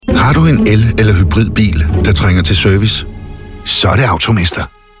Har du en el- eller hybridbil, der trænger til service? Så er det Automester.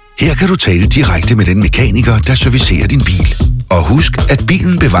 Her kan du tale direkte med den mekaniker, der servicerer din bil. Og husk, at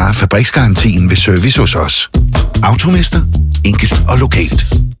bilen bevarer fabriksgarantien ved service hos os. Automester. Enkelt og lokalt.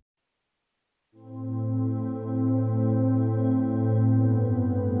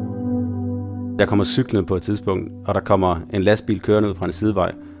 Jeg kommer cyklende på et tidspunkt, og der kommer en lastbil kørende ud fra en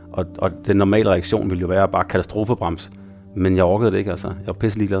sidevej. Og den normale reaktion ville jo være bare katastrofebrems. Men jeg orkede det ikke, altså. Jeg var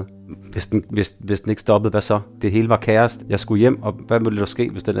pisse ligeglad. Hvis den ikke stoppede, hvad så? Det hele var kaos. Jeg skulle hjem, og hvad ville der ske,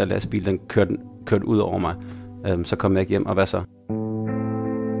 hvis den der lastbil den kørte ud over mig? Så kom jeg ikke hjem, og hvad så?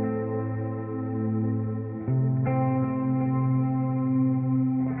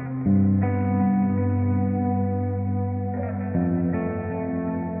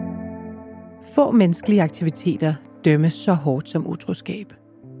 Få menneskelige aktiviteter dømmes så hårdt som utroskab.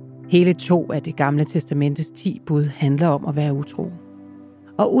 Hele 2 af det gamle testamentes 10 bud handler om at være utro.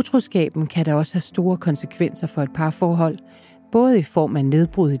 Og utroskaben kan da også have store konsekvenser for et parforhold, både i form af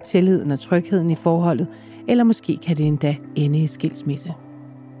nedbrud i tilliden og trygheden i forholdet, eller måske kan det endda ende i skilsmisse.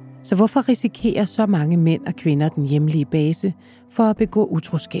 Så hvorfor risikerer så mange mænd og kvinder den hjemlige base for at begå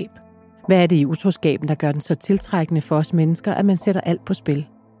utroskab? Hvad er det i utroskaben, der gør den så tiltrækkende for os mennesker, at man sætter alt på spil?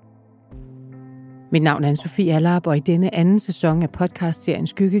 Mit navn er Anne-Sophie Allerup, og i denne anden sæson af podcastserien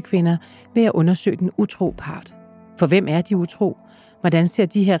Skyggekvinder vil jeg undersøge den utro part. For hvem er de utro? Hvordan ser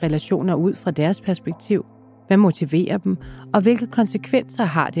de her relationer ud fra deres perspektiv? Hvad motiverer dem? Og hvilke konsekvenser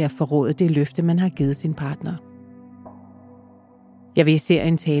har det at forråde det løfte, man har givet sin partner? Jeg vil i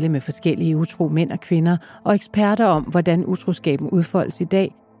serien tale med forskellige utro mænd og kvinder og eksperter om, hvordan utroskaben udfoldes i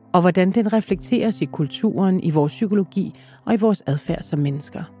dag, og hvordan den reflekteres i kulturen, i vores psykologi og i vores adfærd som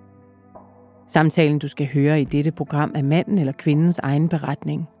mennesker. Samtalen, du skal høre i dette program, er manden eller kvindens egen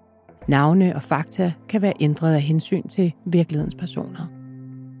beretning. Navne og fakta kan være ændret af hensyn til virkelighedens personer.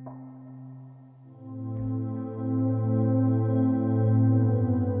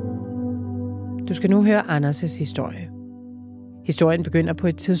 Du skal nu høre Anders' historie. Historien begynder på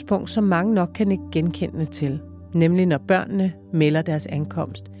et tidspunkt, som mange nok kan ikke genkende til, nemlig når børnene melder deres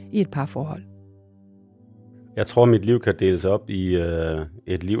ankomst i et parforhold. Jeg tror, mit liv kan deles op i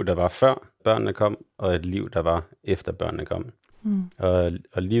et liv, der var før børnene kom, og et liv, der var efter børnene kom.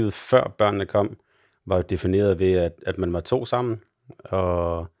 Og livet før børnene kom, var jo defineret ved, at man var 2 sammen,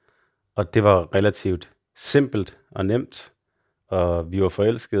 og det var relativt simpelt og nemt, og vi var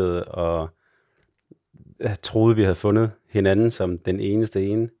forelskede, og troede, vi havde fundet hinanden som den eneste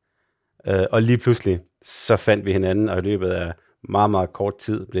ene. Og lige pludselig, så fandt vi hinanden, og i løbet af meget, meget kort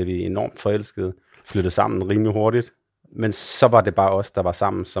tid blev vi enormt forelskede, flyttede sammen rimelig hurtigt, men så var det bare os, der var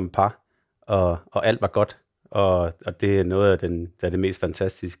sammen som par, og alt var godt, og det er noget af det mest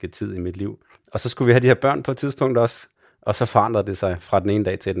fantastiske tid i mit liv. Og så skulle vi have de her børn på et tidspunkt også, og så forandrede det sig fra den ene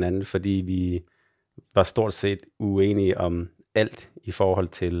dag til den anden, fordi vi var stort set uenige om alt i forhold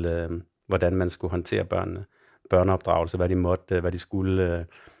til, hvordan man skulle håndtere børnene. Børneopdragelse, hvad de måtte, hvad de skulle,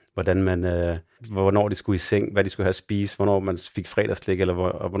 hvornår de skulle i seng, hvad de skulle have at spise, hvornår man fik fredagslik,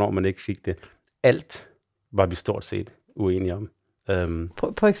 eller hvornår man ikke fik det. Alt var vi stort set uenige om.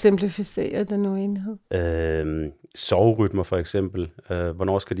 Prøv at eksemplificere den uenighed. Soverytmer for eksempel.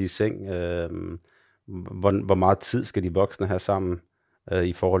 Hvornår skal de i seng? Hvor meget tid skal de voksne have sammen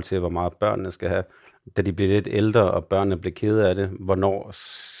i forhold til, hvor meget børnene skal have? Da de bliver lidt ældre, og børnene bliver kede af det, hvornår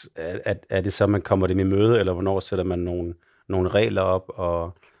er det så, man kommer dem i møde, eller hvornår sætter man nogle regler op,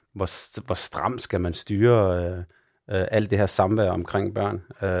 og hvor stramt skal man styre alt det her samvær omkring børn,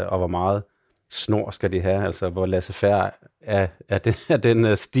 og hvor meget snor skal de have, altså hvor laissez-faire er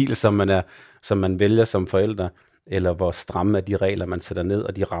den stil, som man vælger som forældre, eller hvor stramme er de regler, man sætter ned,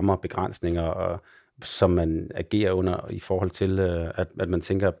 og de rammer begrænsninger, og som man agerer under i forhold til, at man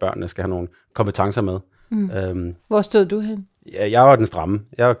tænker, at børnene skal have nogle kompetencer med. Hvor stod du hen? Jeg var den stramme.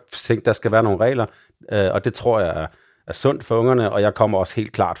 Jeg tænkte, der skal være nogle regler, og det tror jeg er sundt for ungerne, og jeg kommer også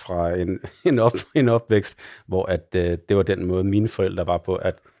helt klart fra en opvækst, hvor at det var den måde, mine forældre var på,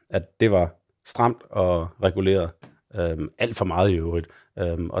 at det var stramt og reguleret. Alt for meget i øvrigt.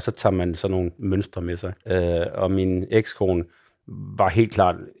 Og så tager man sådan nogle mønstre med sig. Og min ekskone var helt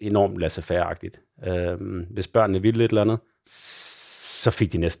klart enormt laissez-faire-agtigt. Hvis børnene ville et eller andet, så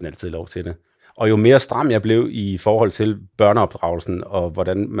fik de næsten altid lov til det. Og jo mere stram jeg blev i forhold til børneopdragelsen, og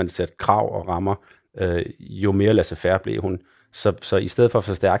hvordan man satte krav og rammer, jo mere laissez-faire blev hun. Så i stedet for at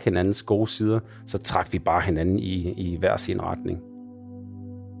forstærke hinandens gode sider, så trak vi bare hinanden i hver sin retning.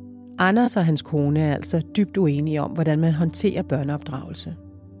 Anders og hans kone er altså dybt uenige om, hvordan man håndterer børneopdragelse.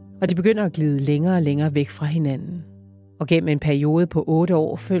 Og de begynder at glide længere og længere væk fra hinanden. Og gennem en periode på 8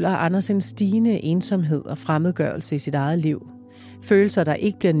 år føler Anders en stigende ensomhed og fremmedgørelse i sit eget liv. Følelser, der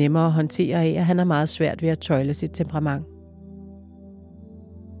ikke bliver nemmere at håndtere af, at han har meget svært ved at tøjle sit temperament.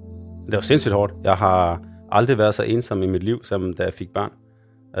 Det var sindssygt hårdt. Jeg har aldrig været så ensom i mit liv, som da jeg fik børn.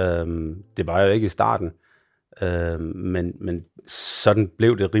 Det var jeg jo ikke i starten. Men sådan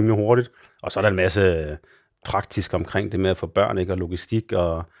blev det rimelig hurtigt. Og så er der en masse praktisk omkring det med at få børn, ikke? Og logistik,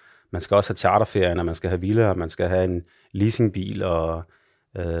 og man skal også have charterferier, når man skal have villa, og man skal have en leasingbil, og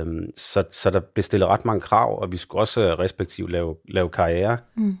så der blev stillet ret mange krav, og vi skulle også respektivt lave karriere.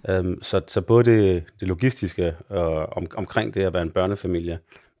 Så både det logistiske omkring det at være en børnefamilie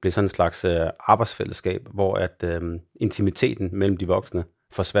blev sådan en slags arbejdsfællesskab, hvor at intimiteten mellem de voksne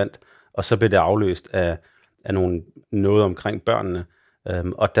forsvandt, og så blev det afløst af noget omkring børnene.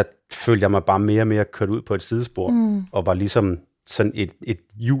 Og der følte jeg mig bare mere og mere kørt ud på et sidespor, og var ligesom sådan et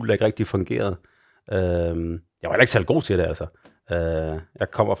hjul, der ikke rigtig fungerede. Jeg var ikke særlig god til det, altså.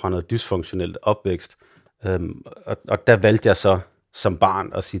 Jeg kommer fra noget dysfunktionelt opvækst, og der valgte jeg så som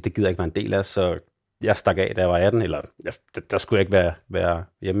barn at sige, det gider jeg ikke være en del af, så jeg stak af, da jeg var 18, eller der skulle jeg ikke være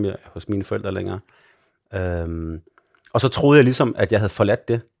hjemme hos mine forældre længere. Og så troede jeg ligesom, at jeg havde forladt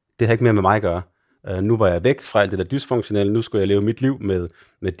det. Det havde ikke mere med mig at gøre. Nu var jeg væk fra alt det der dysfunktionelle, nu skulle jeg leve mit liv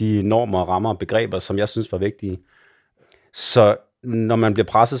med de normer, rammer og begreber, som jeg synes var vigtige. Så når man bliver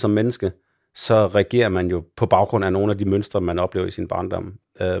presset som menneske, så reagerer man jo på baggrund af nogle af de mønstre, man oplever i sin barndom.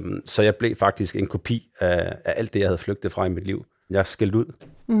 Så jeg blev faktisk en kopi af alt det, jeg havde flygtet fra i mit liv. Jeg skældte ud.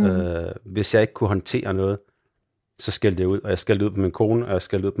 Hvis jeg ikke kunne håndtere noget, så skældte jeg ud. Og jeg skældte ud på min kone, og jeg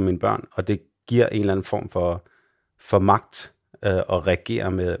skældte ud på mine børn. Og det giver en eller anden form for magt at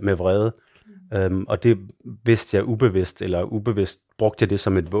reagere med vrede. Og det vidste jeg ubevidst brugte jeg det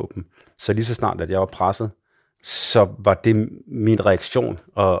som et våben. Så lige så snart, at jeg var presset, så var det min reaktion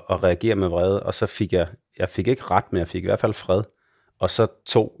at reagere med vrede. Og så fik jeg fik ikke ret, men jeg fik i hvert fald fred. Og så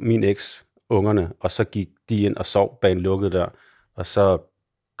tog min eks ungerne, og så gik de ind og sov bag en lukket dør. Og så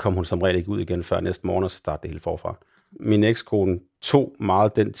kom hun som regel ikke ud igen før næste morgen, og så startede det hele forfra. Min ekskone tog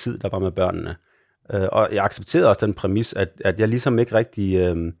meget den tid, der var med børnene. Og jeg accepterede også den præmis, at jeg ligesom ikke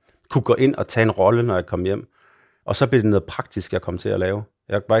rigtig kunne gå ind og tage en rolle, når jeg kom hjem. Og så blev det noget praktisk, jeg kom til at lave.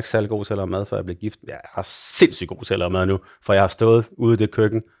 Jeg var ikke særlig god til at lave mad, før jeg blev gift. Jeg er sindssygt god til at lave mad nu, for jeg har stået ude i det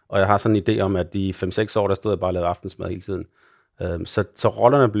køkken, og jeg har sådan en idé om, at de 5-6 år, der stod jeg bare og lavede aftensmad hele tiden. Så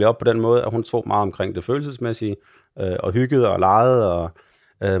rollerne blev op på den måde, at hun tog meget omkring det følelsesmæssige, og hyggede og legede,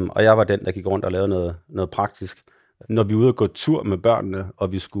 og jeg var den, der gik rundt og lavede noget praktisk. Når vi var ude og gå tur med børnene,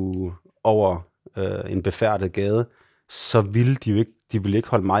 og vi skulle over en befærdet gade, så ville de ville ikke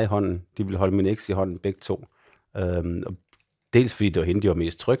holde mig i hånden, de ville holde min eks i hånden, begge to. Dels fordi det var hende, de var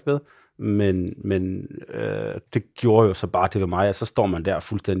mest tryg ved, men det gjorde jo så bare det ved mig, og så står man der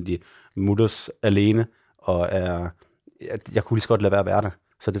fuldstændig mutters alene, og jeg kunne lige så godt lade være at være der.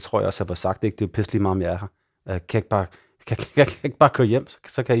 Så det tror jeg også, jeg var sagt, ikke? Det er jo pisse lige meget, om jeg er her. Kan jeg ikke bare køre hjem,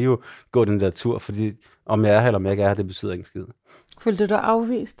 så kan I jo gå den der tur, fordi om jeg er her, eller om jeg ikke er her, det betyder ikke en skid. Følte du dig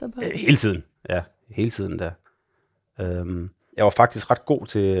afvist? Hele tiden, ja. Hele tiden da. Jeg var faktisk ret god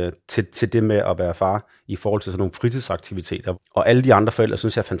til det med at være far i forhold til sådan nogle fritidsaktiviteter. Og alle de andre forældre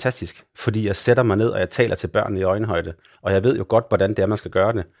synes jeg er fantastisk, fordi jeg sætter mig ned, og jeg taler til børnene i øjenhøjde. Og jeg ved jo godt, hvordan det er, man skal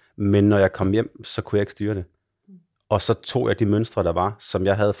gøre det. Men når jeg kom hjem, så kunne jeg ikke styre det. Og så tog jeg de mønstre, der var, som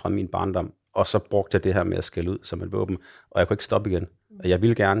jeg havde fra min barndom, og så brugte jeg det her med at skælde ud som et våben. Og jeg kunne ikke stoppe igen. Og jeg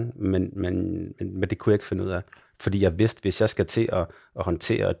ville gerne, men det kunne jeg ikke finde ud af. Fordi jeg vidste, hvis jeg skal til at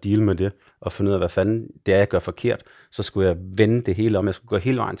håndtere og deale med det, og finde ud af, hvad fanden det er, jeg gør forkert, så skulle jeg vende det hele om. Jeg skulle gå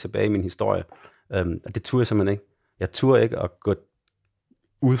hele vejen tilbage i min historie. Og det turde jeg simpelthen ikke. Jeg turde ikke at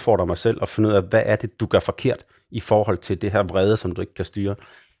udfordre mig selv og finde ud af, hvad er det, du gør forkert i forhold til det her vrede, som du ikke kan styre.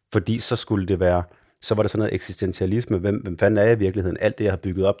 Fordi så skulle det være, så var det sådan noget eksistentialisme. Hvem fanden er jeg i virkeligheden? Alt det, jeg har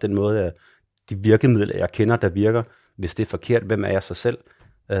bygget op, den måde, de virkemidler, jeg kender, der virker. Hvis det er forkert, hvem er jeg så selv?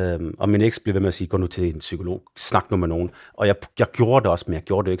 Og min eks blev ved med at sige, gå nu til en psykolog, snak nu med nogen. Og jeg gjorde det også, men jeg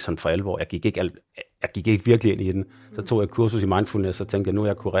gjorde det ikke sådan for alvor. Jeg gik ikke virkelig ind i den. Så tog jeg kursus i mindfulness, og tænkte jeg, nu er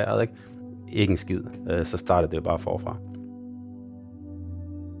jeg kureret, ikke? Ikke en skid. Så startede det jo bare forfra.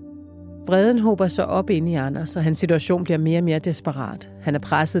 Vreden hober sig op ind i Anders, og hans situation bliver mere og mere desperat. Han er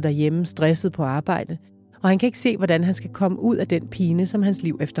presset derhjemme, stresset på arbejde, og han kan ikke se, hvordan han skal komme ud af den pine, som hans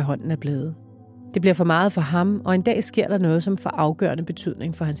liv efterhånden er blevet. Det bliver for meget for ham, og en dag sker der noget, som får afgørende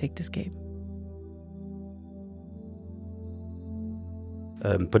betydning for hans ægteskab.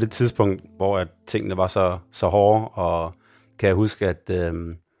 På det tidspunkt, hvor tingene var så hårde, og kan jeg huske,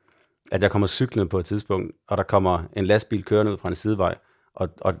 at jeg kommer cyklende på et tidspunkt, og der kommer en lastbil kørende ud fra en sidevej,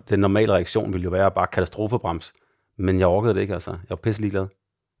 og den normale reaktion ville jo være bare katastrofebrems. Men jeg orkede det ikke, altså. Jeg var pisse ligeglad.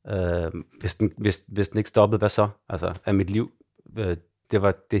 Hvis den ikke stoppede, hvad så? Altså, af mit liv.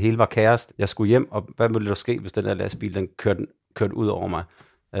 Det hele var kaos. Jeg skulle hjem, og hvad ville der ske, hvis den der lastbil, den kørte kørt ud over mig.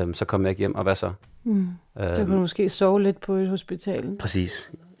 Så kom jeg ikke hjem, og hvad så? Så kunne du måske sove lidt på et hospital.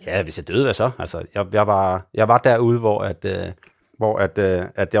 Præcis. Ja, hvis jeg døde, hvad så? Altså, jeg var derude, hvor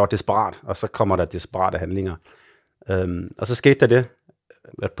jeg var desperat, og så kommer der desperate handlinger. Og så skete der det,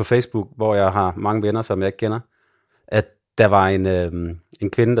 at på Facebook, hvor jeg har mange venner, som jeg ikke kender, at der var en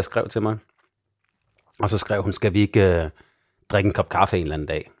kvinde, der skrev til mig, og så skrev hun, skal vi ikke drikke en kop kaffe en eller anden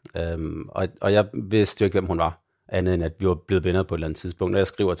dag? Og jeg vidste jo ikke, hvem hun var, andet end at vi var blevet venner på et eller andet tidspunkt, og jeg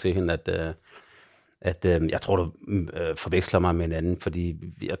skriver til hende, at jeg tror, du forveksler mig med en anden, fordi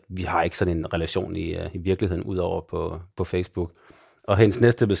vi har ikke sådan en relation i virkeligheden, udover på Facebook. Og hendes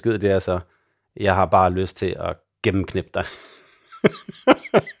næste besked, det er så, jeg har bare lyst til at gennemknippe dig.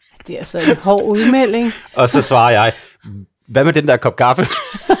 Det er så en hård udmelding. Og så svarer jeg, hvad med den der kop kaffe?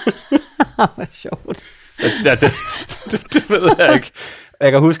 Hvor sjovt. Ja, det ved jeg ikke.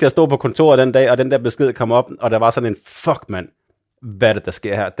 Jeg kan huske, at jeg stod på kontoret den dag, og den der besked kom op, og der var sådan en, fuck mand, hvad er det, der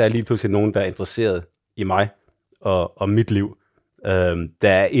sker her? Der er lige pludselig nogen, der er interesseret i mig og mit liv. Der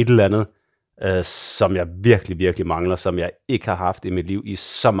er et eller andet, som jeg virkelig, virkelig mangler, som jeg ikke har haft i mit liv i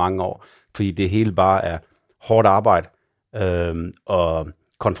så mange år, fordi det hele bare er hårdt arbejde og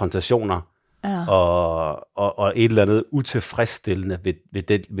konfrontationer og et eller andet utilfredsstillende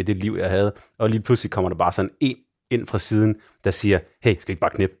ved det liv, jeg havde. Og lige pludselig kommer der bare sådan en ind fra siden, der siger, hey, skal vi ikke bare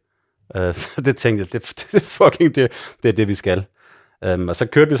knippe? Så det tænkte jeg, det er det, vi skal. Og så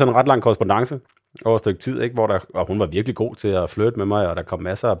kørte vi sådan en ret lang korrespondance over et stykke tid, ikke? Og hun var virkelig god til at flirte med mig, og der kom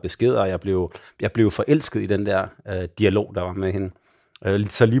masser af beskeder, og jeg blev forelsket i den der dialog, der var med hende.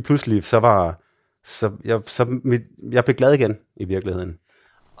 Så lige pludselig, jeg blev glad igen i virkeligheden.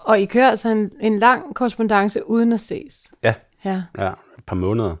 Og I kører altså en lang korrespondance uden at ses? Ja, et par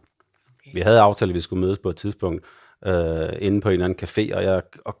måneder. Okay. Vi havde aftalt, at vi skulle mødes på et tidspunkt inde på en eller anden café, og jeg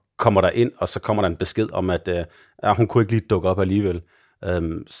kommer der ind, og så kommer der en besked om, at hun kunne ikke lige dukke op alligevel.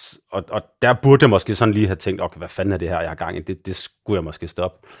 Og der burde jeg måske sådan lige have tænkt, okay, hvad fanden er det her, jeg er gang i? Det skulle jeg måske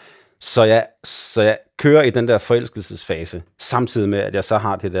stoppe. Så jeg kører i den der forelskelsesfase, samtidig med, at jeg så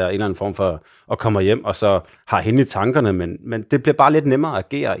har det der en eller anden form for at komme hjem, og så har hende i tankerne, men det bliver bare lidt nemmere at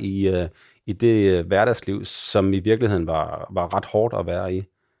agere i det hverdagsliv, som i virkeligheden var ret hårdt at være i.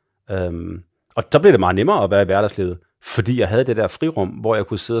 Og så blev det meget nemmere at være i hverdagslivet, fordi jeg havde det der frirum, hvor jeg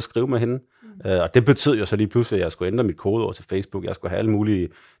kunne sidde og skrive med hende. Og det betød jo så lige pludselig, at jeg skulle ændre mit kodeord til Facebook. Jeg skulle have alle mulige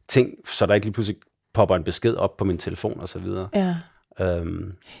ting, så der ikke lige pludselig popper en besked op på min telefon og så videre. Ja.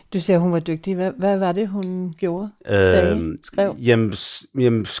 Du siger, hun var dygtig. Hvad var det, hun gjorde? Skrev?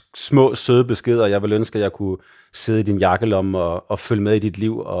 Jamen, små, søde beskeder. Jeg ville ønske, at jeg kunne sidde i din jakkelomme og følge med i dit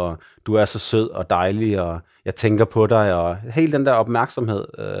liv, og du er så sød og dejlig, og jeg tænker på dig, og hele den der opmærksomhed,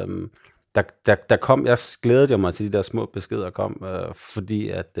 der kom. Jeg glædede mig til de der små beskeder kom, fordi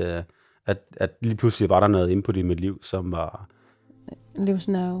at lige pludselig var der noget input i mit liv, som var...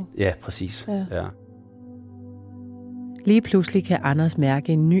 Livsnerve. Ja, præcis. Ja. Lige pludselig kan Anders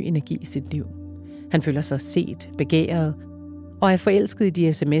mærke en ny energi i sit liv. Han føler sig set, begæret, og er forelsket i de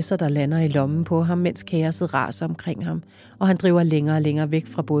sms'er, der lander i lommen på ham, mens kaoset raser omkring ham, og han driver længere og længere væk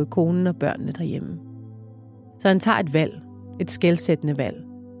fra både konen og børnene derhjemme. Så han tager et valg, et skelsættende valg.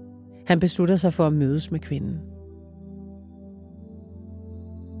 Han beslutter sig for at mødes med kvinden.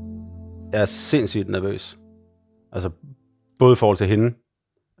 Jeg er sindssygt nervøs. Altså, både i forhold til hende,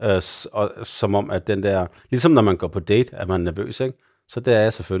 og som om, at den der... Ligesom når man går på date, er man nervøs, ikke? Så det er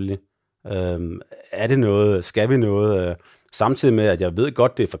jeg selvfølgelig. Er det noget? Skal vi noget? Samtidig med, at jeg ved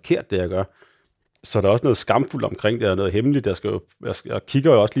godt, det er forkert, det jeg gør. Så er der også noget skamfuldt omkring det, og noget hemmeligt. Jeg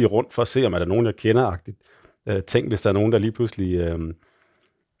kigger jo også lige rundt for at se, om der er nogen, jeg kender-agtigt. Tænk, hvis der er nogen, der lige pludselig,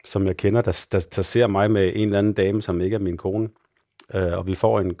 som jeg kender, der ser mig med en eller anden dame, som ikke er min kone. Og vi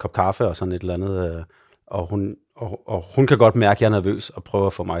får en kop kaffe og sådan et eller andet, og hun kan godt mærke, at jeg er nervøs og prøver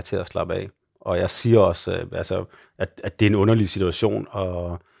at få mig til at slappe af. Og jeg siger også, at det er en underlig situation,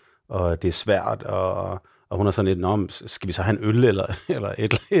 og det er svært, og hun er sådan lidt, skal vi så have en øl eller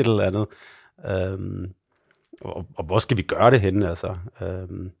et eller andet? Og hvor skal vi gøre det henne? Altså,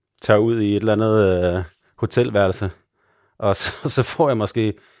 tage ud i et eller andet hotelværelse, og så får jeg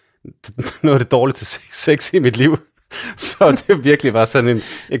måske noget af det dårligste sex i mit liv. Så det virkelig var sådan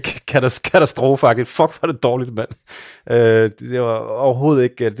en katastrofe. Fuck, var det dårligt, mand. Det var overhovedet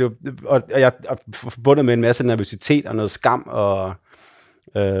ikke... Og jeg forbundet med en masse nervøsitet og noget skam, og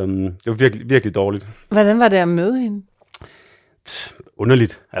det var virkelig, virkelig dårligt. Hvordan var det at møde hende?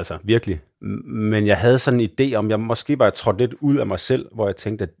 Underligt, altså, virkelig. Men jeg havde sådan en idé om, jeg måske bare trådt lidt ud af mig selv, hvor jeg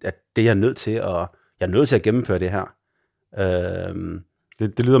tænkte, at det er jeg er nødt til at gennemføre det her.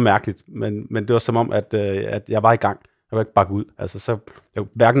 Det lyder mærkeligt, men det var som om, at jeg var i gang. Jeg var ikke bakket ud. Altså, så jeg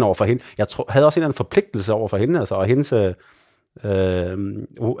hverken over for hende. Jeg havde også en eller anden forpligtelse over for hende, altså, og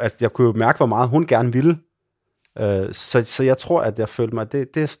Altså, jeg kunne jo mærke, hvor meget hun gerne ville. Så jeg tror, at jeg følte mig,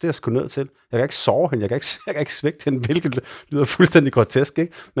 det er jeg sgu nødt til. Jeg kan ikke sove hende, jeg kan ikke svægte hende, hvilket lyder fuldstændig grotesk,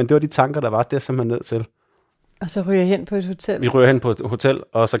 ikke? Men det var de tanker, der var, det er simpelthen nødt til. Og så ryger jeg hen på et hotel? Vi ryger hen på et hotel,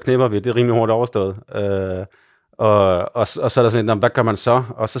 og så knipper vi. Det er rimelig hurtigt overstået. Og så er der sådan lidt, hvad gør man så?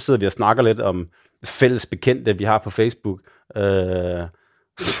 Og så sidder vi og snakker lidt om fælles bekendte, vi har på Facebook.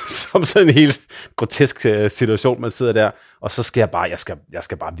 Som sådan en helt grotesk situation, man sidder der. Og så skal jeg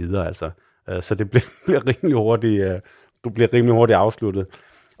skal bare videre, altså. Så det bliver rimelig hurtigt afsluttet.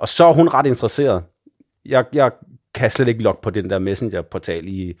 Og så er hun ret interesseret. Jeg kan slet ikke logge på den der Messenger-portal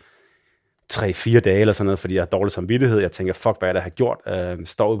i 3-4 dage eller sådan noget, fordi jeg har dårlig samvittighed. Jeg tænker, fuck, hvad er det, jeg har gjort?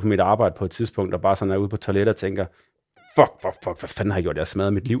 Står ude på mit arbejde på et tidspunkt, og bare sådan er ude på toilettet og tænker, fuck, hvad fanden har jeg gjort? Jeg har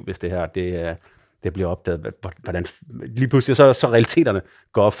smadret mit liv, hvis det her, det bliver opdaget. Hvordan? Lige pludselig så realiteterne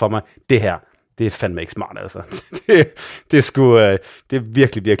går op for mig. Det her, det er fandme ikke smart, altså. Det er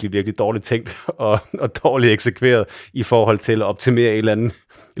virkelig, virkelig, virkelig dårligt tænkt og dårligt eksekveret i forhold til at optimere en eller anden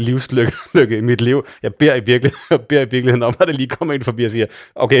livslykke i mit liv. Jeg beder i virkeligheden om, at det lige kommer ind forbi og siger,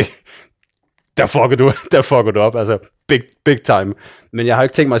 okay, der fucker du op, altså big time. Men jeg har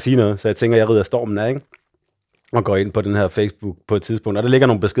ikke tænkt mig at sige noget, så jeg tænker, jeg rider stormen af, ikke? Og går ind på den her Facebook på et tidspunkt, og der ligger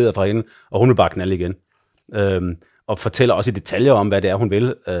nogle beskeder fra hende, og hun vil bare knalde igen. Og fortæller også i detaljer om, hvad det er, hun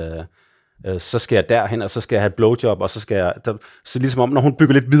vil. Så skal jeg derhen, og så skal jeg have et blowjob, og så skal jeg... Så ligesom om, når hun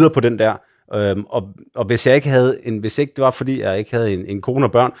bygger lidt videre på den der, og hvis ikke det var, fordi jeg ikke havde en kone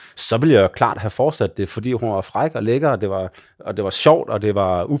og børn, så ville jeg jo klart have fortsat det, fordi hun var fræk og lækker, og det var sjovt, og det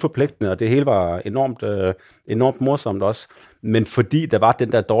var uforpligtende, og det hele var enormt morsomt også. Men fordi der var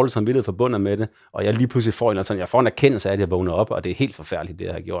den der dårlige samvittighed forbundet med det, og jeg lige pludselig får en erkendelse af, at jeg vågner op, og det er helt forfærdeligt, det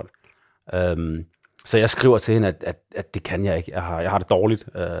jeg har gjort. Så jeg skriver til hende, at det kan jeg ikke. Jeg har det dårligt,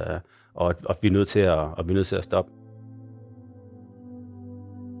 og vi er nødt til at stoppe.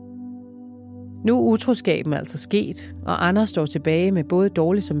 Nu er utroskaben altså sket, og Anders står tilbage med både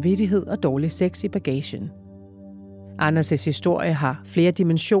dårlig samvittighed og dårlig sex i bagagen. Anders' historie har flere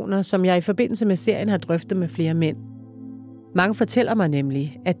dimensioner, som jeg i forbindelse med serien har drøftet med flere mænd. Mange fortæller mig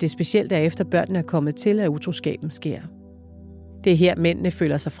nemlig, at det specielt er efter børnene er kommet til, at utroskaben sker. Det er her, mændene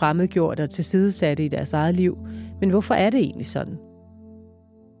føler sig fremmedgjort og tilsidesatte i deres eget liv. Men hvorfor er det egentlig sådan?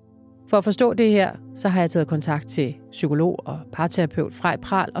 For at forstå det her, så har jeg taget kontakt til psykolog og parterapeut Frej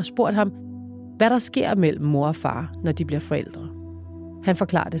Pral og spurgt ham, hvad der sker mellem mor og far, når de bliver forældre. Han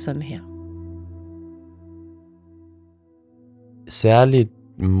forklarer det sådan her. Særligt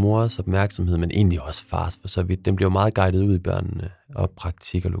mors opmærksomhed, men egentlig også fars for så vidt, den bliver jo meget guidet ud i børnene, og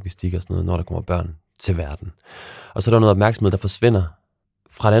praktik og logistik og sådan noget, når der kommer børn til verden. Og så er der noget opmærksomhed, der forsvinder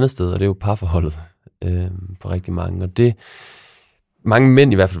fra et andet sted, og det er jo parforholdet for rigtig mange. Og det, mange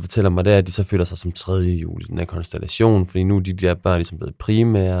mænd i hvert fald fortæller mig, det er, at de så føler sig som tredje hjul i den her konstellation, fordi nu er de der børn ligesom blevet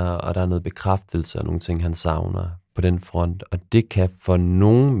primære, og der er noget bekræftelse og nogle ting, han savner på den front. Og det kan for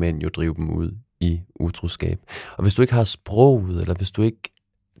nogle mænd jo drive dem ud i utroskab. Og hvis du ikke har sproget, eller hvis du ikke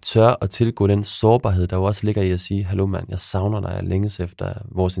tør at tilgå den sårbarhed, der jo også ligger i at sige, hallo mand, jeg savner dig, jeg længes efter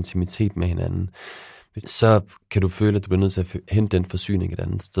vores intimitet med hinanden, så kan du føle, at du bliver nødt til at hente den forsyning et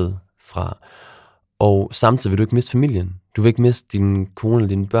andet sted fra. Og samtidig vil du ikke miste familien. Du vil ikke miste din kone eller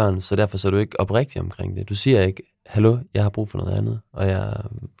dine børn, så derfor så er du ikke oprigtig omkring det. Du siger ikke, hallo, jeg har brug for noget andet, og jeg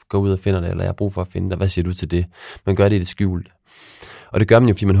går ud og finder det, eller jeg har brug for at finde dig. Hvad siger du til det? Man gør det i det skjulte. Og det gør man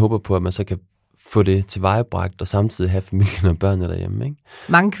jo, fordi man håber på, at man så kan få det tilvejebragt, og samtidig have familien og børnene derhjemme, ikke?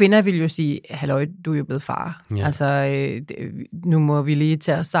 Mange kvinder vil jo sige, halløj, du er jo blevet far. Ja. Altså, nu må vi lige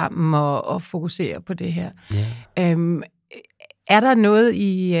tage os sammen og fokusere på det her. Ja. Er der noget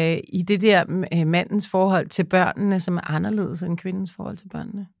i det der mandens forhold til børnene, som er anderledes end kvindens forhold til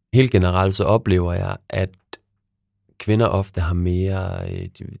børnene? Helt generelt så oplever jeg, at kvinder ofte har mere,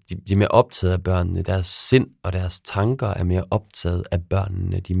 de er mere optaget af børnene. Deres sind og deres tanker er mere optaget af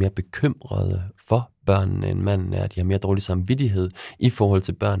børnene. De er mere bekymrede for børnene, end manden er. De har mere dårlig samvittighed i forhold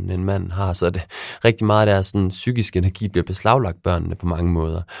til børnene, end manden har. Så det rigtig meget af deres sådan, psykiske energi bliver beslaglagt børnene på mange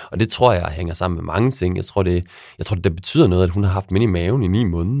måder. Og det tror jeg hænger sammen med mange ting. Jeg tror, det betyder noget, at hun har haft dem i maven i 9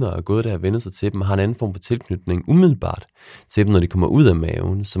 måneder og gået der og vendt sig til dem og har en anden form for tilknytning umiddelbart til dem, når de kommer ud af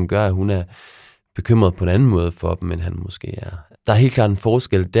maven, som gør, at hun er bekymret på en anden måde for dem, end han måske er. Der er helt klart en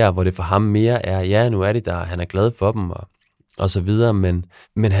forskel der, hvor det for ham mere er, ja, nu er det der, han er glad for dem, og så videre,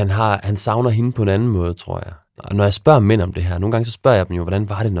 men han savner hende på en anden måde, tror jeg. Og når jeg spørger mænd om det her, nogle gange så spørger jeg dem jo, hvordan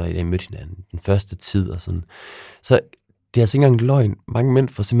var det, når I mødte hinanden den første tid og sådan. Så det er altså ikke engang løgn. Mange mænd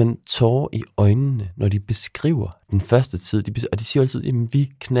får simpelthen tårer i øjnene, når de beskriver den første tid. Og de siger altid, jamen vi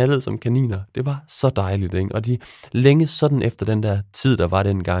knaldede som kaniner. Det var så dejligt, ikke? Og de længes sådan efter den der tid, der var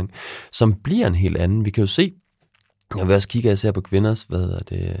dengang, som bliver en helt anden. Vi kan jo se Jeg vil også kigge og se på kvinders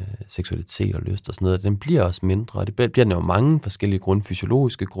seksualitet og lyst og sådan noget. Den bliver også mindre, og det bliver den jo mange forskellige grunde,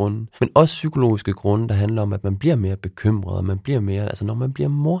 fysiologiske grunde, men også psykologiske grunde, der handler om, at man bliver mere bekymret, og man bliver mere, altså når man bliver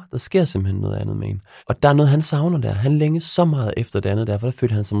mor, der sker simpelthen noget andet med en. Og der er noget, han savner der. Han længes så meget efter det andet der, for der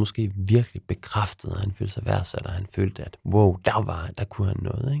følte han sig måske virkelig bekræftet, og han følte sig værdsat, og han følte, at wow, der kunne han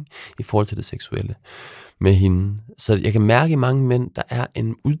noget, ikke? I forhold til det seksuelle med hende. Så jeg kan mærke i mange mænd, der er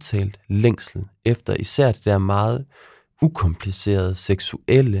en udtalt længsel efter især det der meget ukomplicerede,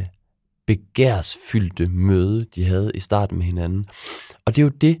 seksuelle, begærsfyldte møde, de havde i starten med hinanden. Og det er jo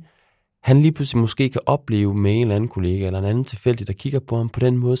det, han lige pludselig måske kan opleve med en eller anden kollega, eller en anden tilfældig, der kigger på ham på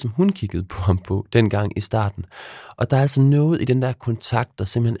den måde, som hun kiggede på ham på dengang i starten. Og der er altså noget i den der kontakt, der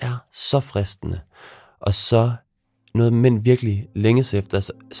simpelthen er så fristende, og så noget mænd virkelig længes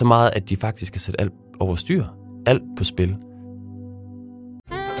efter, så meget, at de faktisk kan sætte alt over styr, alt på spil.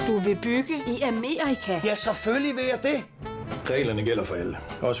 Du vil bygge i Amerika? Ja, selvfølgelig vil jeg det. Reglerne gælder for alle.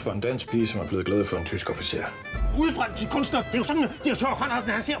 Også for en dansk pige, som er blevet glad for en tysk officer. Udbrændt til kunstner. Det er jo sådan, at direktør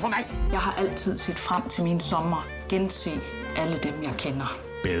Conradsen, han ser på mig. Jeg har altid set frem til min sommer. Gense alle dem, jeg kender.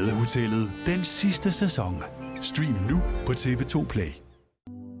 Badehotellet. Den sidste sæson. Stream nu på TV2 Play.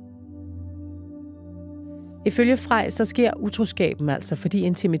 Ifølge Frej, så sker utroskaben altså, fordi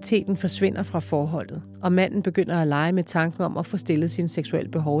intimiteten forsvinder fra forholdet, og manden begynder at lege med tanken om at få stillet sin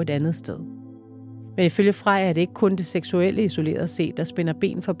seksuelle behov et andet sted. Men ifølge Frej er det ikke kun det seksuelle isoleret set, der spænder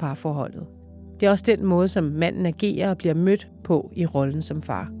ben for parforholdet. Det er også den måde, som manden agerer og bliver mødt på i rollen som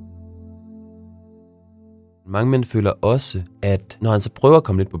far. Mange mænd føler også, at når han så prøver at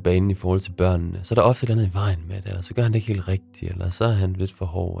komme lidt på banen i forhold til børnene, så er der ofte et andet i vejen med det, eller så gør han det ikke helt rigtigt, eller så er han lidt for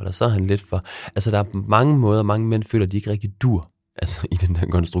hård, eller så er han lidt for... Altså der er mange måder, mange mænd føler, at de ikke rigtig dur, altså i den der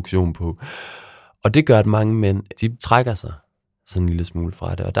konstruktion på. Og det gør, at mange mænd, de trækker sig sådan en lille smule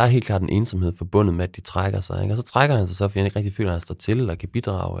fra det, og der er helt klart en ensomhed forbundet med, at de trækker sig, ikke? Og så trækker han sig så, fordi han ikke rigtig føler, at han står til, eller kan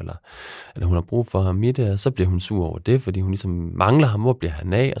bidrage, eller hun har brug for ham i det, og så bliver hun sur over det, fordi hun ligesom mangler ham, hvor bliver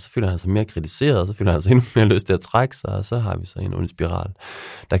han af, og så føler han sig mere kritiseret, og så føler han sig endnu mere lyst til at trække sig, og så har vi så en ond spiral,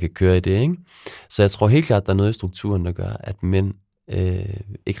 der kan køre i det, ikke? Så jeg tror helt klart, at der er noget i strukturen, der gør, at mænd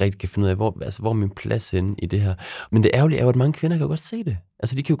ikke rigtig kan finde ud af, hvor er min plads henne i det her. Men det ærgerlige er jo, at mange kvinder kan jo godt se det.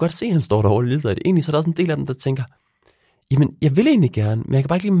 Altså de kan jo godt se, at han står derovre lidt, og egentlig så er der også en del af dem, der tænker, jamen, jeg vil egentlig gerne, men jeg kan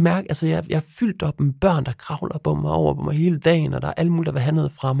bare ikke lige mærke, altså jeg er fyldt op med børn, der kravler på mig over på mig hele dagen, og der er alle mulige, der vil have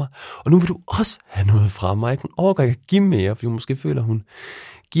noget fra mig. Og nu vil du også have noget fra mig. Hun overgår ikke at give mere, fordi hun måske føler, at hun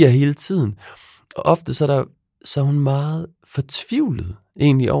giver hele tiden. Og ofte så er hun meget fortvivlet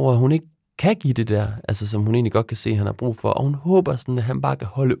egentlig over, at hun ikke kan give det der, altså som hun egentlig godt kan se, at han har brug for. Og hun håber sådan, at han bare kan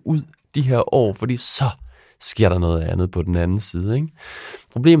holde ud de her år, fordi så sker der noget andet på den anden side, ikke?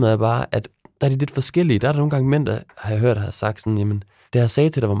 Problemet er bare, at der er de lidt forskellige. Der er der nogle gange mænd, der har jeg hørt, har sagt sådan, jamen, da jeg sagde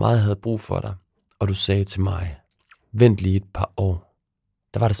til dig, hvor meget jeg havde brug for dig, og du sagde til mig, vent lige et par år,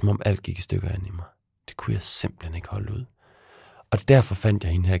 der var det som om alt gik i stykker ind i mig. Det kunne jeg simpelthen ikke holde ud. Og derfor fandt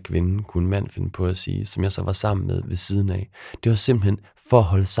jeg hende her kvinde, kunne en mand finde på at sige, som jeg så var sammen med ved siden af. Det var simpelthen for at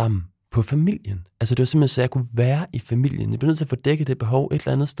holde sammen på familien. Altså det var simpelthen, så jeg kunne være i familien. Jeg blev nødt til at få dækket det behov et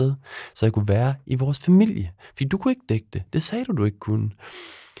eller andet sted, så jeg kunne være i vores familie. Fordi du kunne ikke dække det. Det sagde du ikke kunne.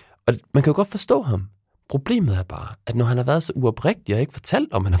 Og man kan jo godt forstå ham. Problemet er bare, at når han har været så uoprigtig og ikke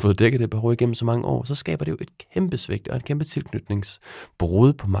fortalt, om han har fået dækket det behov igennem så mange år, så skaber det jo et kæmpe svigt og et kæmpe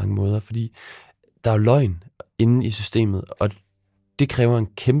tilknytningsbrud på mange måder, fordi der er jo løgn inde i systemet, og det kræver en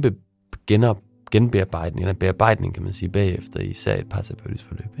kæmpe genbearbejdning, eller bearbejdning, kan man sige, bagefter, især et parterapeutisk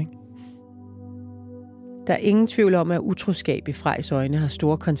forløb, ikke? Der er ingen tvivl om, at utroskab i Frejs øjne har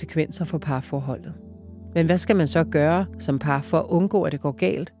store konsekvenser for parforholdet. Men hvad skal man så gøre som par for at undgå, at det går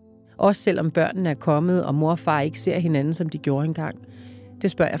galt? Også selvom børnene er kommet, og mor og far ikke ser hinanden, som de gjorde engang.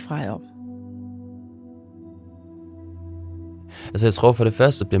 Det spørger jeg Frej om. Altså jeg tror for det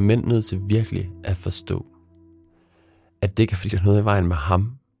første, bliver mænd nødt til virkelig at forstå, at det ikke er fordi, der er noget i vejen med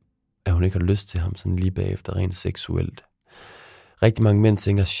ham, at hun ikke har lyst til ham sådan lige bagefter rent seksuelt. Rigtig mange mænd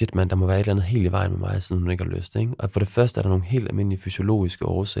tænker, shit mand, der må være et eller andet helt i vejen med mig, siden hun ikke har lyst, ikke? Og for det første er der nogle helt almindelige fysiologiske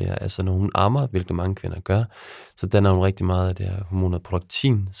årsager. Altså når hun ammer, hvilket mange kvinder gør, så danner hun rigtig meget af det her hormonet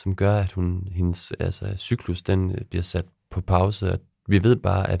prolaktin, som gør, at hendes cyklus den bliver sat på pause. Og vi ved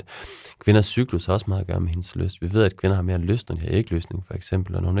bare, at kvinders cyklus har også meget at gøre med hendes lyst. Vi ved, at kvinder har mere lyst, når de har ægløsning for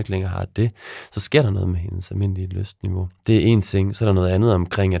eksempel, og når hun ikke længere har det, så sker der noget med hendes almindelige lystniveau. Det er en ting. Så er der noget andet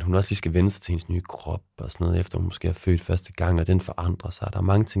omkring, at hun også lige skal vende sig til hendes nye krop og sådan noget, efter hun måske har født første gang, og den forandrer sig. Der er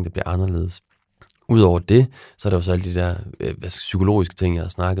mange ting, der bliver anderledes. Udover det, så er der jo så alle de der psykologiske ting, jeg har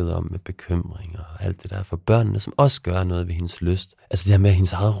snakket om, med bekymringer og alt det der for børnene, som også gør noget ved hendes lyst. Altså det her med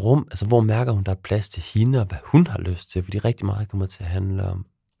hendes eget rum, altså hvor mærker hun, der er plads til hende, og hvad hun har lyst til, fordi rigtig meget kommer til at handle om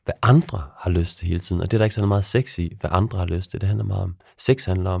hvad andre har lyst til hele tiden. Og det er der ikke så meget sex i, hvad andre har lyst til. Det handler meget om, sex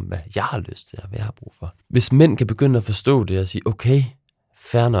handler om, hvad jeg har lyst til, og hvad jeg har brug for. Hvis mænd kan begynde at forstå det og sige, okay,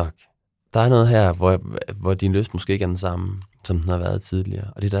 fair nok, der er noget her, hvor din lyst måske ikke er den samme, som den har været tidligere.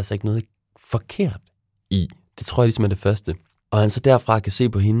 Og det er der altså ikke noget forkert i. Det tror jeg ligesom er det første. Og han så derfra kan se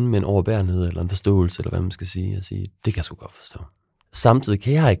på hende med en overbærenhed, eller en forståelse, eller hvad man skal sige, og sige, det kan jeg sgu godt forstå. Samtidig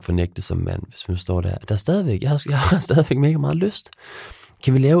kan jeg ikke fornægte som mand, hvis man står der. Der er stadigvæk, jeg har stadigvæk mega meget lyst.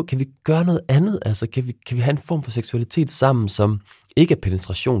 Kan vi gøre noget andet? Altså, kan vi have en form for seksualitet sammen, som ikke er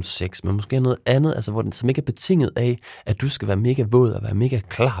penetrationssex, men måske noget andet, altså, som ikke er betinget af, at du skal være mega våd og være mega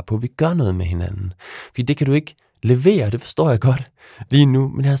klar på, at vi gør noget med hinanden. Fordi det kan du ikke levere, det forstår jeg godt lige nu,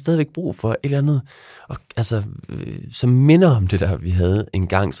 men jeg har stadigvæk brug for et eller andet, som minder om det der, vi havde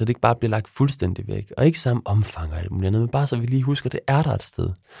engang, så det ikke bare bliver lagt fuldstændig væk, og ikke samme omfang og alt muligt andet, men bare så vi lige husker, at det er der et sted.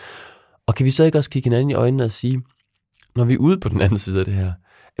 Og kan vi så ikke også kigge hinanden i øjnene og sige, når vi er ude på den anden side af det her,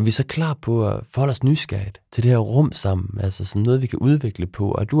 er vi så klar på at forholde os nysgerrigt til det her rum sammen, altså sådan noget, vi kan udvikle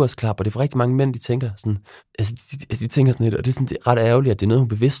på, og er du også klar på det? For rigtig mange mænd, de tænker sådan, altså de tænker sådan lidt, og det er sådan det er ret ærgerligt, at det er noget, hun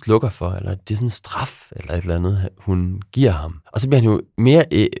bevidst lukker for, eller det er sådan en straf, eller et eller andet, hun giver ham. Og så bliver han jo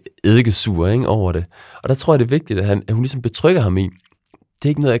mere eddikesur, ikke, over det. Og der tror jeg, det er vigtigt, at hun ligesom betrygger ham i, det er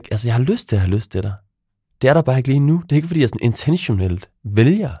ikke noget, jeg har lyst til at have lyst til dig. Det er der bare ikke lige nu. Det er ikke, fordi jeg sådan intentionelt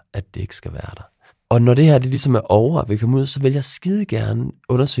vælger, at det ikke skal være der. Og når det her det ligesom er over, og vi kommer ud, så vil jeg skide gerne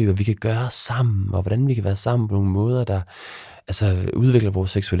undersøge, hvad vi kan gøre sammen, og hvordan vi kan være sammen på nogle måder, der udvikler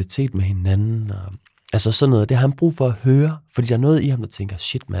vores seksualitet med hinanden. Og, altså sådan noget, det har han brug for at høre, fordi der er noget i ham, der tænker,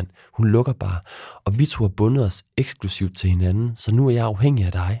 shit mand, hun lukker bare, og vi to har bundet os eksklusivt til hinanden, så nu er jeg afhængig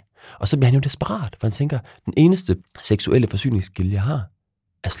af dig. Og så bliver han jo desperat, for han tænker, den eneste seksuelle forsyningskilde, jeg har,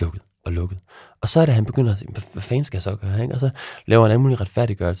 er slukket og lukket. Og så er det, han begynder at sige, hvad fanden skal jeg så gøre? Ikke? Og så laver han alle mulige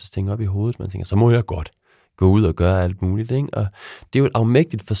retfærdiggørelsesting op i hovedet. Man tænker, så må jeg godt gå ud og gøre alt muligt. Ikke? Og det er jo et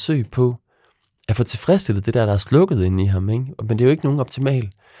afmægtigt forsøg på at få tilfredsstillet det der er slukket inde i ham. Ikke? Men det er jo ikke nogen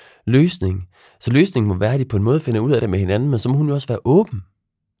optimal løsning. Så løsningen må være, at de på en måde finder ud af det med hinanden, men så må hun jo også være åben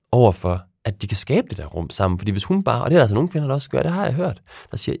overfor, at de kan skabe det der rum sammen. Fordi hvis hun bare, og det er der altså nogle kvinder, der også gør, det har jeg hørt,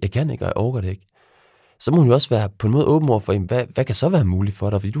 der siger, jeg kan ikke, og jeg overgår det ikke. Så må hun jo også være på en måde åben over for, hvad kan så være muligt for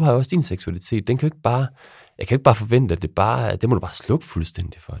dig? Fordi du har jo også din seksualitet. Den kan jo ikke bare, jeg kan jo ikke bare forvente, at det må du bare slukke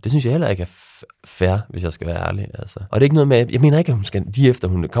fuldstændig for. Det synes jeg heller ikke er fair, hvis jeg skal være ærlig. Altså. Og det er ikke noget med, jeg mener ikke, at hun skal, lige efter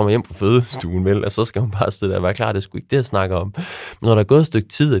hun kommer hjem fra fødestuen, vel, altså, så skal hun bare sidde der og være klar, det er sgu ikke det, jeg snakker om. Men når der er gået et stykke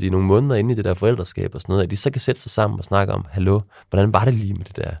tid, og de er nogle måneder inde i det der forældreskab og sådan noget, at de så kan sætte sig sammen og snakke om, hallo, hvordan var det lige med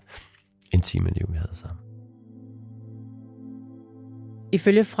det der intime liv, vi havde sammen?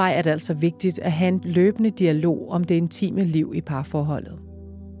 Ifølge Frej er det altså vigtigt at have en løbende dialog om det intime liv i parforholdet.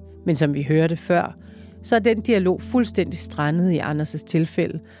 Men som vi hørte før, så er den dialog fuldstændig strandet i Anders'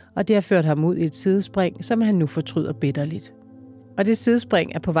 tilfælde, og det har ført ham ud i et sidespring, som han nu fortryder bitterligt. Og det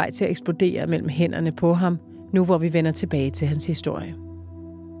sidespring er på vej til at eksplodere mellem hænderne på ham, nu hvor vi vender tilbage til hans historie.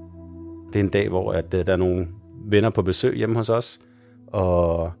 Det er en dag, hvor der er nogle venner på besøg hjemme hos os,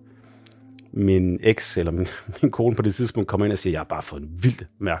 og min eks, eller min kone på det tidspunkt, kommer ind og siger, jeg har bare fået en vildt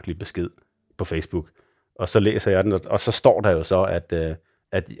mærkelig besked på Facebook. Og så læser jeg den, og så står der jo så,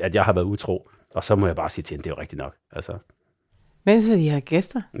 at jeg har været utro. Og så må jeg bare sige til hende, det er jo rigtigt nok. Altså, mens vi har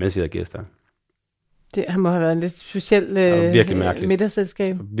gæster? Mens vi har gæster. Det må have været en lidt speciel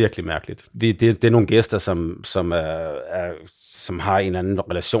middagsselskab. Virkelig mærkeligt. Det er nogle gæster, som har en anden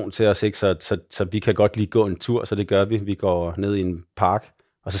relation til os, ikke? Så vi kan godt lige gå en tur, så det gør vi. Vi går ned i en park,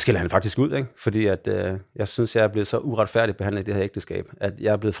 og så skiller han faktisk ud, ikke? Fordi at, jeg synes, jeg er blevet så uretfærdigt behandlet i det her ægteskab, at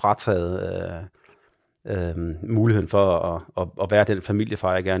jeg er blevet frataget muligheden for at være den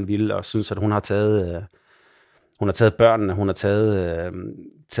familiefar, jeg gerne ville, og synes, at hun har taget børnene, hun har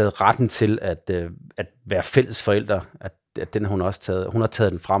taget retten til at være fælles forældre, at den har hun også taget. Hun har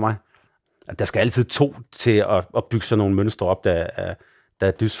taget den fra mig. At der skal altid to til at bygge sådan nogle mønstre op, der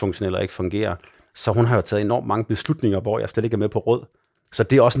er dysfunktionelle og ikke fungerer. Så hun har jo taget enormt mange beslutninger, hvor jeg slet ikke er med på råd. Så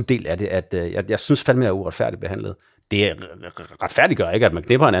det er også en del af det, at jeg synes fandme, jeg er uretfærdigt behandlet. Det retfærdiggør ikke, at man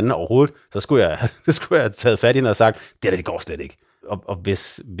knipper hinanden overhovedet. Så skulle jeg have taget fat i hende og sagt, det går slet ikke. Og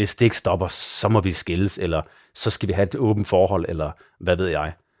hvis det ikke stopper, så må vi skilles, eller så skal vi have et åbent forhold, eller hvad ved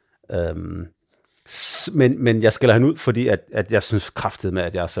jeg. Men jeg skiller hende ud, fordi at jeg synes kraftigt med,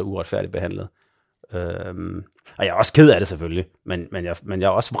 at jeg er så uretfærdigt behandlet. Og jeg er også ked af det selvfølgelig, men jeg er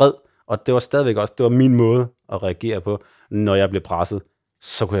også vred, og det var stadigvæk også, det var min måde at reagere på, når jeg blev presset,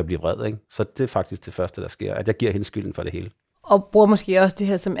 så kunne jeg blive vred, ikke? Så det er faktisk det første, der sker, at jeg giver hende skylden for det hele. Og bruger måske også det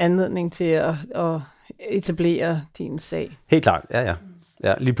her som anledning til at etablere din sag. Helt klart, ja.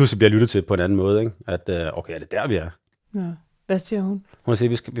 Lige pludselig bliver jeg lyttet til på en anden måde, ikke? At okay, er det der, vi er? Ja. Hvad siger hun? Hun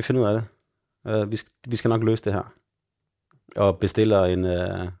siger, vi finder ud af det. Vi skal nok løse det her. og bestiller en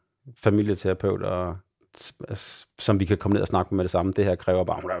familieterapeut, som vi kan komme ned og snakke med det samme. Det her kræver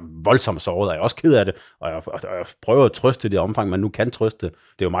bare, hun er voldsomt såret, og jeg er også ked af det, og jeg prøver at trøste det omfang, man nu kan trøste. Det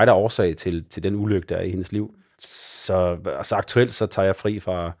er jo mig, der er årsag til den ulykke, der er i hendes liv. Så altså, aktuelt så tager jeg fri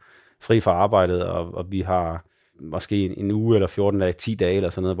fra arbejdet, og vi har måske en uge eller 14 dage, 10 dage eller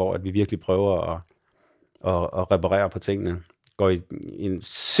sådan noget, hvor at vi virkelig prøver at reparere på tingene. Går i en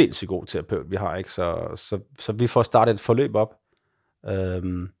sindssygt god terapeut, vi har, ikke? Så vi får startet et forløb op,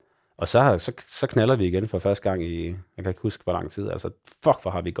 og så knalder vi igen for første gang i, jeg kan ikke huske, hvor lang tid. Altså, hvor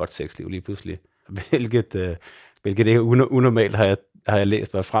har vi et godt sexliv lige pludselig. Hvilket ikke unormalt har jeg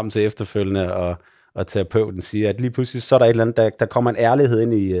læst mig frem til efterfølgende, og terapeuten siger, at lige pludselig så er der et eller andet, der kommer en ærlighed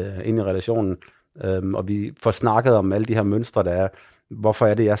ind i relationen, og vi får snakket om alle de her mønstre, der er. Hvorfor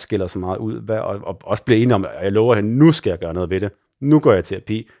er det, jeg skiller så meget ud? Og også bliver enige om, at jeg lover hende, nu skal jeg gøre noget ved det. Nu går jeg i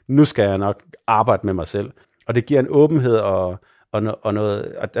terapi. Nu skal jeg nok arbejde med mig selv. Og det giver en åbenhed og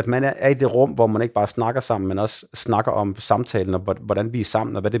noget, at man er i det rum, hvor man ikke bare snakker sammen, men også snakker om samtalen, og hvordan vi er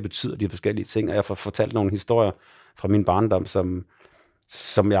sammen, og hvad det betyder, de forskellige ting. Og jeg får fortalt nogle historier fra min barndom,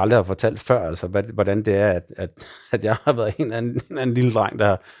 som jeg aldrig har fortalt før. Altså, hvordan det er, at jeg har været en anden lille dreng, der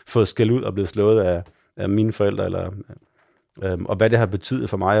har fået skæld ud og blevet slået af mine forældre, og hvad det har betydet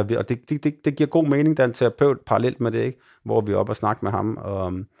for mig. Og det giver god mening, der er en terapeut parallelt med det, ikke? Hvor vi er oppe og snakke med ham,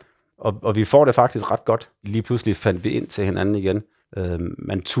 og vi får det faktisk ret godt. Lige pludselig fandt vi ind til hinanden igen.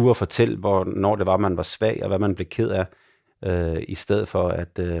 Man turde fortælle, når det var, man var svag, og hvad man blev ked af, i stedet for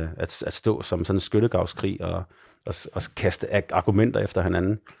at stå som sådan en skyttegravskrig og kaste argumenter efter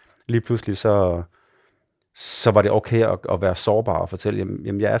hinanden. Lige pludselig så var det okay at være sårbar og fortælle,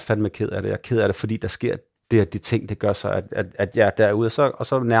 jamen jeg er fandme ked af det. Jeg er ked af det, fordi der sker de ting, det gør så, at jeg er derude, og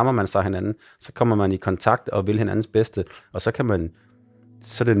så nærmer man sig hinanden. Så kommer man i kontakt og vil hinandens bedste, og så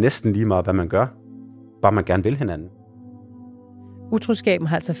er det næsten lige meget, hvad man gør. Bare man gerne vil hinanden. Utroskaben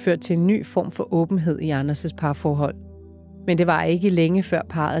har altså ført til en ny form for åbenhed i Anders' parforhold. Men det var ikke længe før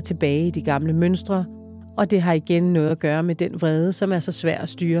parret er tilbage i de gamle mønstre, og det har igen noget at gøre med den vrede, som er så svær at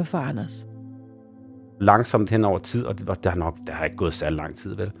styre for Anders. Langsomt hen over tid, og der har ikke gået særlig lang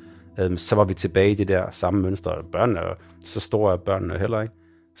tid, vel? Så var vi tilbage i det der samme mønstre. Børnene, så store er børnene heller ikke.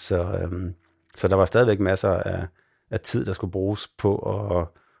 Så der var stadigvæk masser af tid, der skulle bruges på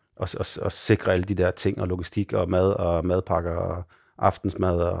at sikre alle de der ting, og logistik, og mad, og madpakker, og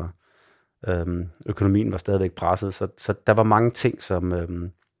aftensmad, og økonomien var stadigvæk presset. Så der var mange ting,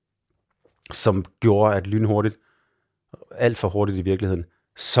 som gjorde, at lynhurtigt, alt for hurtigt i virkeligheden,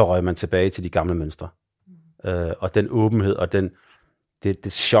 så røg man tilbage til de gamle mønstre. Og den åbenhed, og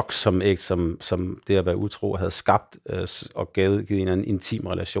det chok, som det at være utro havde skabt, og givet en intim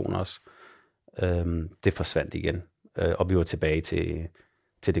relation også, det forsvandt igen. Og vi var tilbage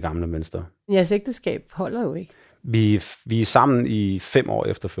til det gamle mønster. Jeres ægteskab holder jo ikke. Vi er sammen i 5 år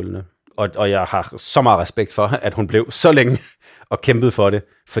efterfølgende, og jeg har så meget respekt for, at hun blev så længe og kæmpede for det,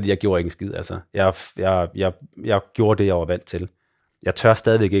 fordi jeg gjorde ikke en skid. Altså, jeg gjorde det, jeg var vant til. Jeg tør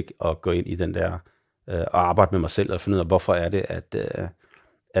stadigvæk ikke at gå ind i den der og arbejde med mig selv og finde ud af, hvorfor er det,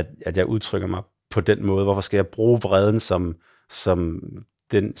 at jeg udtrykker mig på den måde. Hvorfor skal jeg bruge vreden som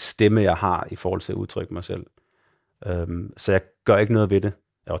den stemme, jeg har i forhold til at udtrykke mig selv. Så jeg gør ikke noget ved det.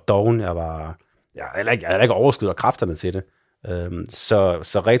 Jeg var doven, jeg havde ikke overskud og kræfterne til det.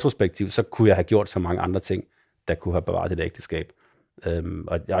 Så retrospektivt, så kunne jeg have gjort så mange andre ting, der kunne have bevaret det ægteskab.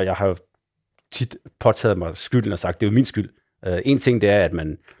 Og jeg har jo tit påtaget mig skylden og sagt, det er jo min skyld. En ting, det er,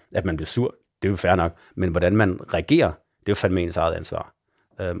 at man bliver sur. Det er jo fair nok. Men hvordan man reagerer, det er jo fandme ens eget ansvar.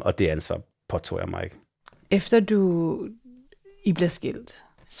 Og det ansvar påtog jeg mig ikke. Efter I bliver skilt,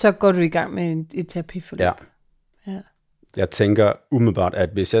 så går du i gang med et terapiforløb. Ja. Jeg tænker umiddelbart, at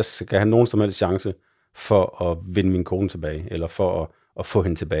hvis jeg skal have nogen som helst chance for at vinde min kone tilbage, eller for at få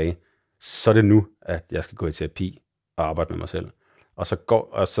hende tilbage, så er det nu, at jeg skal gå i terapi og arbejde med mig selv.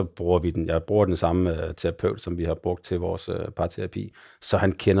 Og så bruger vi den. Jeg bruger den samme terapeut, som vi har brugt til vores parterapi. Så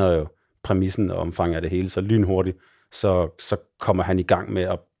han kender jo præmissen og omfanget af det hele. Så lynhurtigt, så kommer han i gang med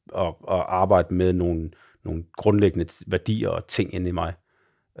at arbejde med nogle grundlæggende værdier og ting inde i mig.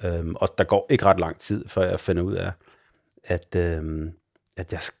 Og der går ikke ret lang tid, før jeg finder ud af,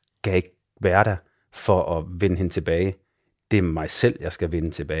 at jeg skal ikke være der for at vinde hende tilbage. Det er mig selv, jeg skal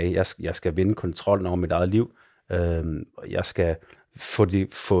vinde tilbage. Jeg skal vinde kontrollen over mit eget liv. Jeg skal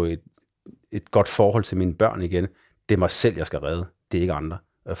få et godt forhold til mine børn igen. Det er mig selv, jeg skal redde. Det er ikke andre.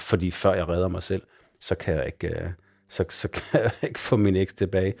 Fordi før jeg redder mig selv, så kan jeg ikke, så kan jeg ikke få min eks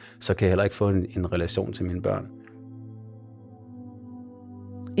tilbage. Så kan jeg heller ikke få en relation til mine børn.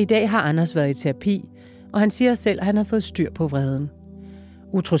 I dag har Anders været i terapi, og han siger selv, at han har fået styr på vreden.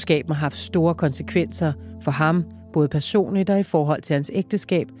 Utroskaben har haft store konsekvenser for ham, både personligt og i forhold til hans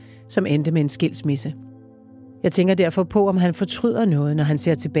ægteskab, som endte med en skilsmisse. Jeg tænker derfor på, om han fortryder noget, når han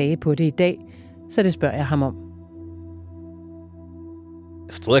ser tilbage på det i dag, så det spørger jeg ham om.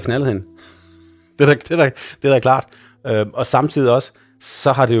 Jeg fortryder, jeg knaldede hende. Det er da klart. Og samtidig også,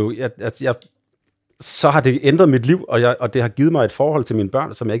 så har det jo så har det ændret mit liv, og det har givet mig et forhold til mine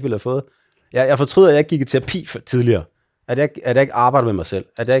børn, som jeg ikke ville have fået. Jeg fortryder, at jeg ikke gik i terapi tidligere. At jeg ikke arbejdede med mig selv.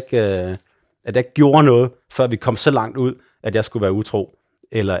 At jeg ikke gjorde noget, før vi kom så langt ud, at jeg skulle være utro.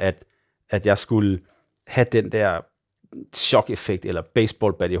 Eller at jeg skulle have den der chok-effekt, eller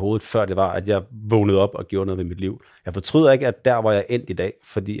baseballbat i hovedet, før det var, at jeg vågnede op og gjorde noget ved mit liv. Jeg fortryder ikke, at der var jeg endt i dag,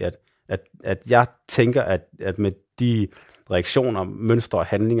 fordi at jeg tænker, at med de reaktioner, mønstre og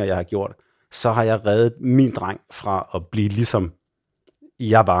handlinger, jeg har gjort, så har jeg reddet min dreng fra at blive ligesom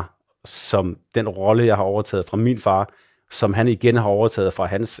jeg var, som den rolle, jeg har overtaget fra min far, som han igen har overtaget fra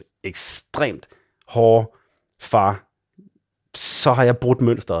hans ekstremt hårde far. Så har jeg brudt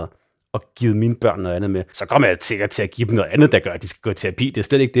mønstret og givet mine børn noget andet med. Så kommer jeg sikkert til at give dem noget andet, der gør, at de skal gå i terapi. Det er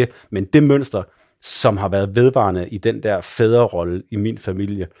slet ikke det. Men det mønster, som har været vedvarende i den der fædrerolle i min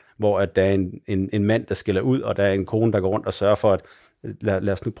familie, hvor at der er en mand, der skiller ud, og der er en kone, der går rundt og sørger for, at lad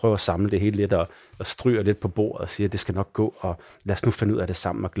os nu prøve at samle det hele lidt, og stryger lidt på bordet og siger, at det skal nok gå, og lad os nu finde ud af det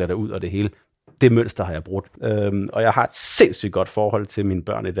sammen og glatte ud og det hele. Det mønster har jeg brudt. Og jeg har et sindssygt godt forhold til mine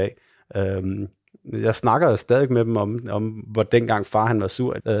børn i dag. Jeg snakker stadig med dem om hvor dengang far han var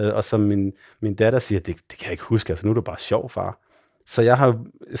sur, og som min datter siger, det kan jeg ikke huske, altså nu er du bare sjov, far. Så jeg har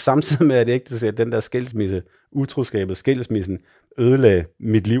samtidig med, at jeg ikke ser den der skilsmisse, utroskabet, skilsmissen, ødelagde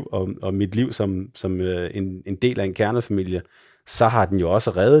mit liv, og mit liv som en del af en kernefamilie, så har den jo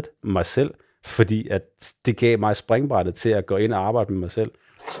også reddet mig selv, fordi at det gav mig springbrættet til at gå ind og arbejde med mig selv.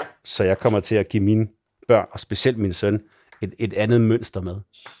 Så jeg kommer til at give mine børn, og specielt min søn, et andet mønster med,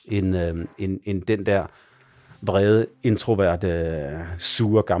 end den der vrede, introverte,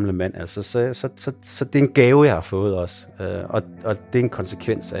 sure gamle mand. Altså, så det er en gave, jeg har fået også, og det er en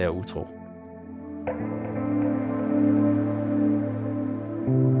konsekvens af, at jeg er utro.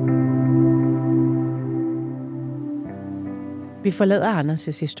 Vi forlader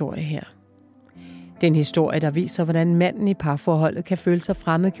Anders' historie her. Det er en historie, der viser, hvordan manden i parforholdet kan føle sig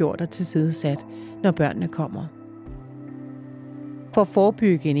fremmedgjort og tilsidesat, når børnene kommer. For at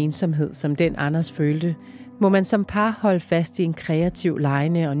forebygge en ensomhed, som den Anders følte, må man som par holde fast i en kreativ,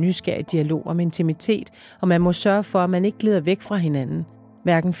 legende og nysgerrig dialog om intimitet, og man må sørge for, at man ikke glider væk fra hinanden,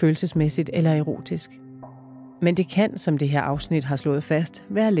 hverken følelsesmæssigt eller erotisk. Men det kan, som det her afsnit har slået fast,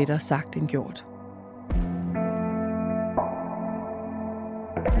 være lettere sagt end gjort.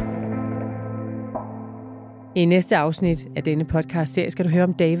 I næste afsnit af denne podcast-serie skal du høre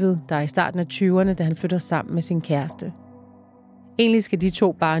om David, der er i starten af 20'erne, da han flytter sammen med sin kæreste. Egentlig skal de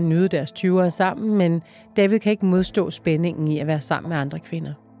to bare nyde deres 20'ere sammen, men David kan ikke modstå spændingen i at være sammen med andre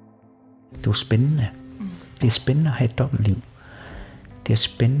kvinder. Det er spændende. Det er spændende at have et dobbeltliv. Det er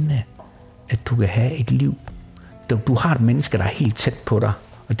spændende, at du kan have et liv. Du har et menneske, der er helt tæt på dig,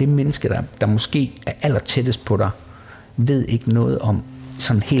 og det menneske, der måske er allertættest på dig, ved ikke noget om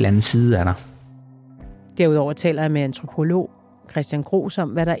sådan en helt anden side af dig. Derudover taler jeg med antropolog Christian Gros om,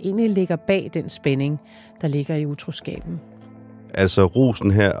 hvad der egentlig ligger bag den spænding, der ligger i utroskaben. Altså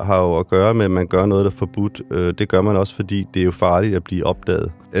rosen her har jo at gøre med, at man gør noget, der er forbudt. Det gør man også, fordi det er jo farligt at blive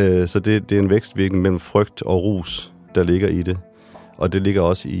opdaget. Så det er en vækstvirkning mellem frygt og rus, der ligger i det. Og det ligger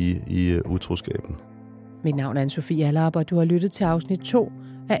også i utroskaben. Mit navn er Anne-Sophie Allerup, og du har lyttet til afsnit 2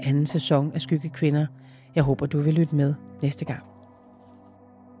 af anden sæson af Skyggekvinder. Jeg håber, du vil lytte med næste gang.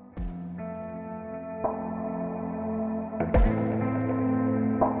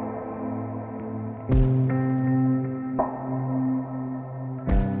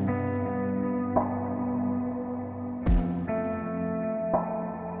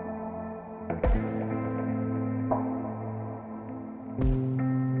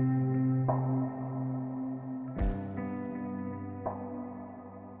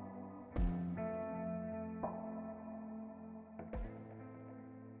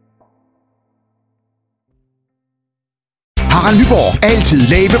 Harald Nyborg. Altid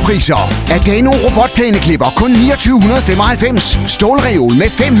lave priser. Adano robotplæneklipper kun 2995. Stålreol med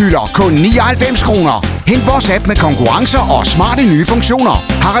 5 hylder kun 99 kroner. Hent vores app med konkurrencer og smarte nye funktioner.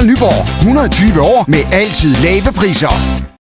 Harald Nyborg. 120 år med altid lave priser.